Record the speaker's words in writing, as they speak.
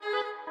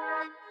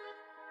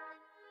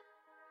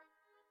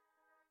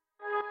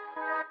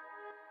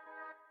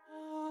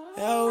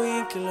É o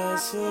Win que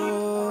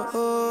lançou.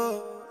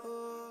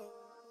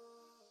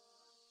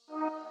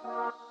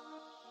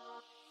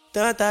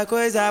 Tanta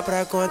coisa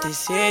pra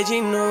acontecer de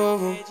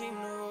novo.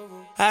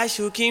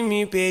 Acho que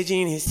me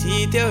perdi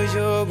nesse teu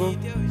jogo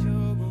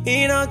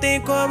e não tem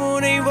como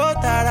nem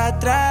voltar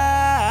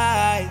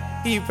atrás.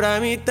 E pra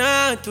mim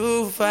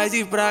tanto faz,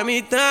 e pra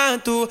mim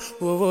tanto.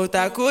 Vou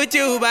voltar a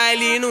curtir o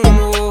baile no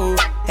morro.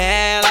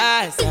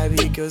 Ela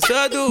sabe que eu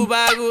sou do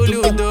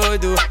bagulho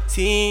doido.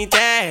 Se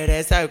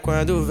interessa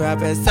quando vê a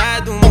peça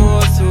do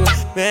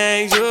moço.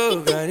 Vem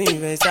jogando e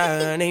vem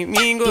sarrando em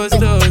mim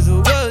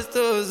gostoso,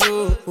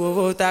 gostoso. Vou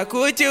voltar a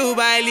curtir o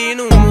baile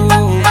no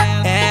morro.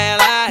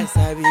 Ela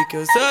sabe que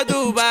eu sou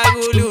do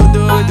bagulho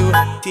doido.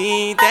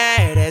 Se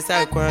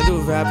interessa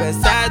quando vê a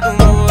peça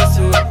do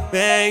moço.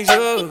 Vem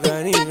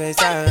jogando e vem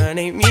sarrando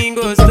em mim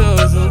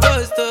gostoso,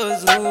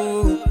 gostoso.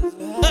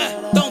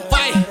 Então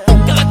vai,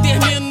 que ela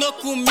terminou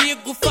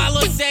comigo.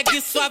 Falou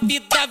segue sua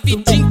vida,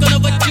 Vitinho, que eu não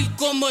vou te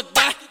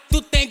incomodar.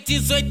 Tu tem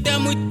 18, é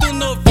muito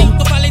novinho.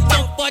 Eu falei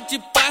então pode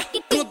pá.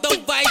 Mundão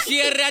vai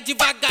girar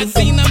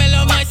devagarzinho. Não é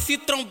melhor nós se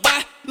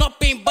trombar no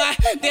open bar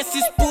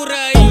desses por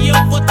aí.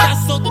 Eu vou tá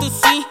solto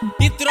sim.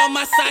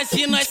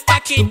 Hidromassagem, nós tá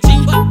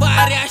quentinho.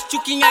 Várias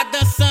tchuquinhas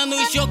dançando,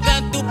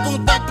 jogando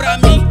bundão pra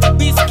mim.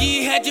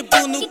 Whisky, Red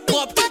Bull no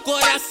copo,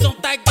 coração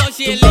tá igual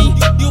gelinho.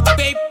 E o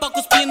PayPal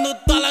cuspindo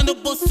dólar no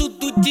bolso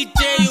do DJ.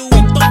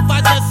 Então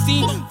faz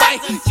assim, vai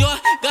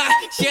jogar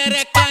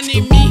xereca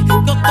em mim,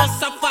 que eu tô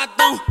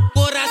safadão,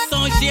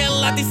 coração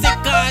gelado e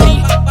sem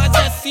carinho. Faz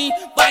assim,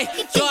 vai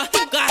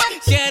jogar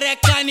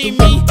xereca em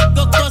mim, que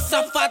eu tô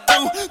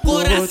safadão,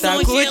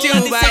 coração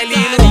gelado e sem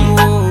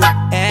carinho.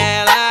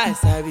 Ela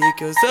sabe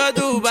que eu sou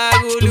do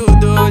bagulho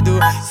doido.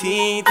 Se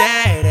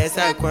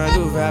interessa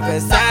quando vê a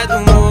peça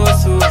do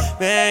moço.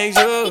 Vem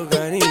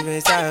jogando e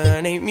vem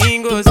sarrando em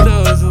mim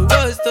gostoso,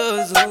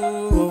 gostoso.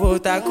 Vou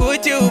voltar a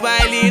curtir o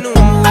baile no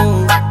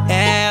morro.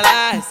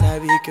 Ela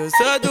sabe que eu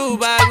sou do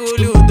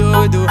bagulho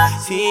doido.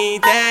 Se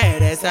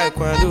interessa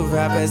quando vê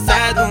a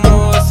peça do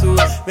moço.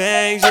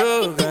 Vem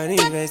jogando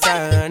e vem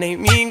sarrando em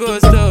mim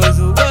gostoso.